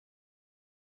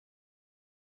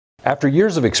After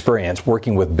years of experience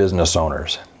working with business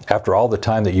owners, after all the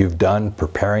time that you've done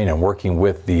preparing and working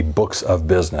with the books of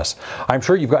business, I'm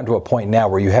sure you've gotten to a point now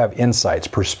where you have insights,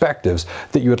 perspectives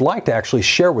that you would like to actually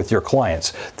share with your clients,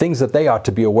 things that they ought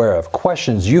to be aware of,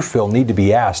 questions you feel need to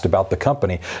be asked about the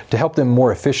company to help them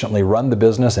more efficiently run the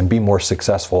business and be more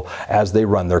successful as they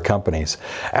run their companies.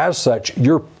 As such,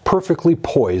 you're perfectly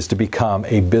poised to become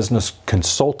a business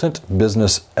consultant,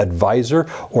 business advisor,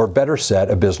 or better said,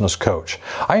 a business coach.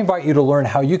 I invite you to learn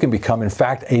how you can become, in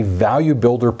fact, a value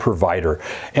builder provider,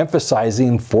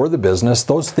 emphasizing for the business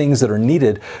those things that are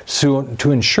needed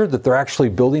to ensure that they're actually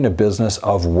building a business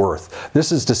of worth.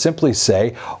 This is to simply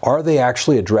say, are they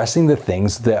actually addressing the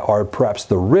things that are perhaps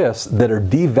the risks that are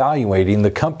devaluating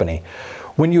the company?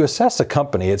 When you assess a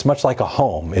company, it's much like a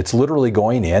home. It's literally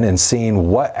going in and seeing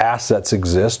what assets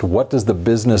exist, what does the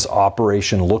business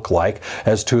operation look like,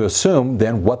 as to assume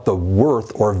then what the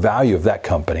worth or value of that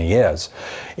company is.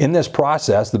 In this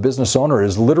process, the business owner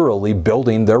is literally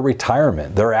building their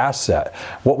retirement, their asset.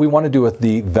 What we want to do with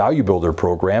the Value Builder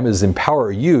program is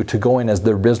empower you to go in as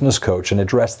their business coach and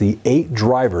address the 8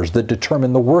 drivers that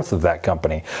determine the worth of that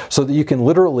company, so that you can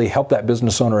literally help that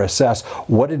business owner assess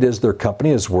what it is their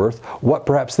company is worth, what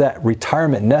perhaps that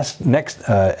retirement nest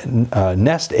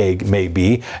egg may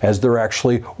be as they're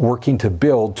actually working to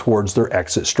build towards their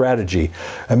exit strategy.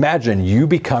 Imagine you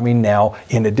becoming now,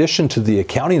 in addition to the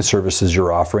accounting services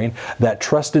you're offering, that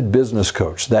trusted business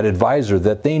coach, that advisor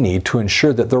that they need to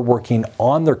ensure that they're working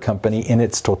on their company in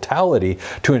its totality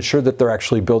to ensure that they're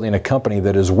actually building a company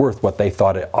that is worth what they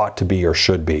thought it ought to be or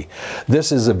should be.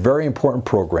 This is a very important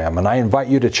program, and I invite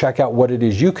you to check out what it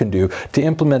is you can do to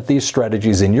implement these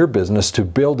strategies in your business to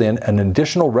build in an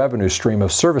additional revenue stream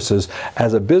of services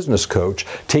as a business coach,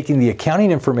 taking the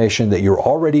accounting information that you're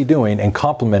already doing and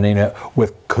complementing it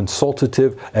with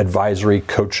consultative advisory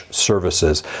coach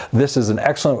services. This is an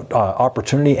excellent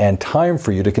opportunity and time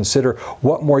for you to consider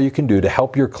what more you can do to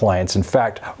help your clients, in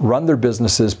fact, run their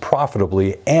businesses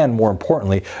profitably and, more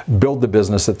importantly, build the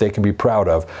business that they can be proud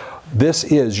of. This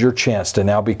is your chance to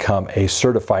now become a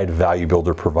certified value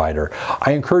builder provider.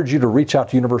 I encourage you to reach out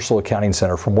to Universal Accounting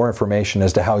Center for more information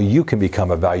as to how you can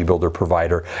become a value builder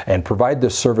provider and provide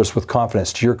this service with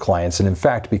confidence to your clients, and in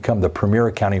fact become the premier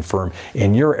accounting firm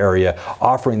in your area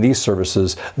offering these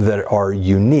services that are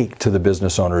unique to the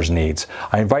business owner's needs.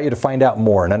 I invite you to find out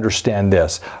more and understand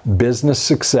this. Business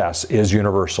success is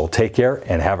universal. Take care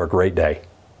and have a great day.